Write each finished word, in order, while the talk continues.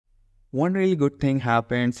One really good thing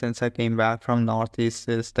happened since I came back from Northeast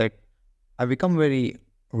is that I become very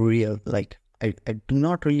real. Like I do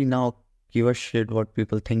not really now give a shit what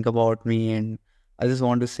people think about me, and I just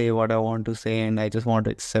want to say what I want to say, and I just want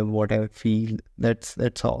to accept what I feel.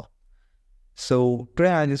 That's all. So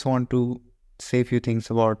today I just want to say a few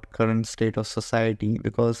things about current state of society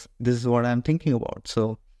because this is what I'm thinking about.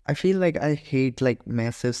 So I feel like I hate like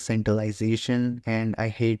massive centralization and I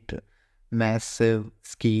hate massive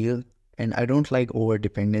scale and I don't like over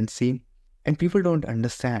dependency. And people don't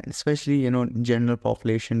understand, especially, general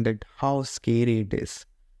population, that how scary it is.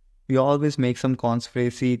 We always make some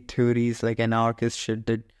conspiracy theories like anarchist shit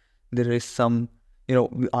that there is some,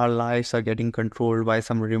 our lives are getting controlled by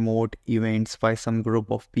some remote events, by some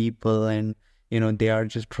group of people, and, they are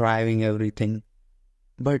just driving everything.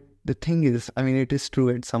 But the thing is, I mean, it is true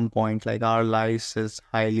at some point, like our lives is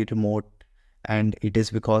highly remote and it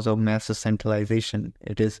is because of massive centralization.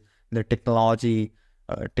 It is the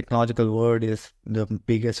technological world is the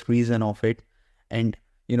biggest reason of it. And,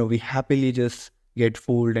 we happily just get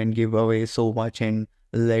fooled and give away so much and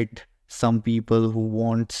let some people who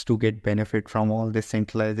wants to get benefit from all this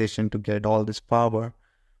centralization to get all this power.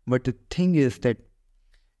 But the thing is that,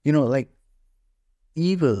 like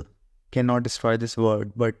evil cannot destroy this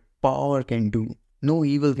world, but power can do. No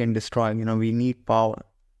evil can destroy, we need power.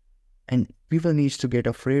 And people needs to get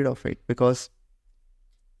afraid of it because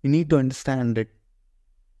you need to understand that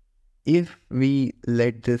if we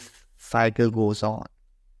let this cycle goes on,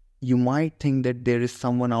 you might think that there is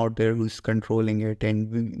someone out there who's controlling it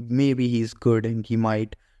and maybe he's good and he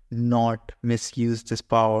might not misuse this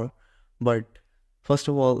power. But first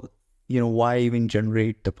of all, why even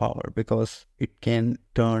generate the power? Because it can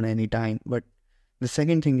turn anytime. But the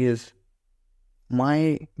second thing is,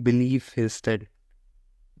 my belief is that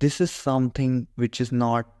this is something which is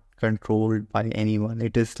not controlled by anyone.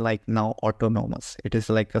 It is like now autonomous. It is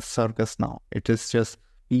like a circus now. It is just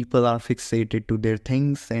people are fixated to their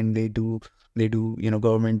things and they do,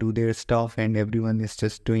 government do their stuff and everyone is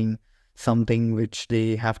just doing something which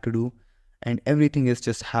they have to do and everything is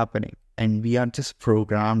just happening. And we are just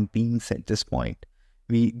programmed beings at this point.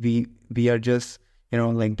 We are just,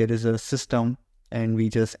 like there is a system and we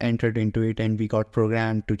just entered into it and we got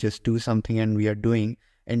programmed to just do something and we are doing.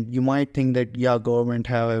 And you might think that, yeah, government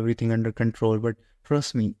have everything under control, but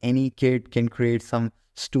trust me, any kid can create some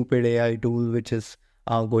stupid AI tool which is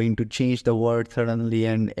going to change the world suddenly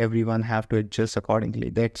and everyone have to adjust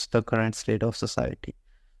accordingly. That's the current state of society.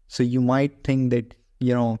 So you might think that,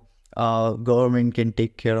 government can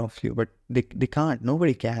take care of you, but they can't.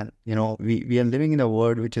 Nobody can. We are living in a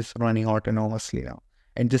world which is running autonomously now.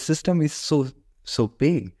 And the system is so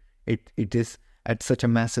big. It is at such a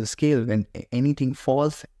massive scale. When anything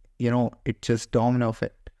falls, it just domino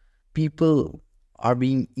effect. People are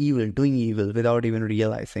being evil, doing evil without even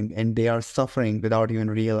realizing, and they are suffering without even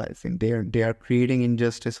realizing. They are creating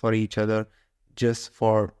injustice for each other just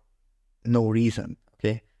for no reason.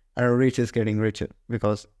 Okay, and rich is getting richer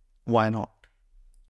because why not?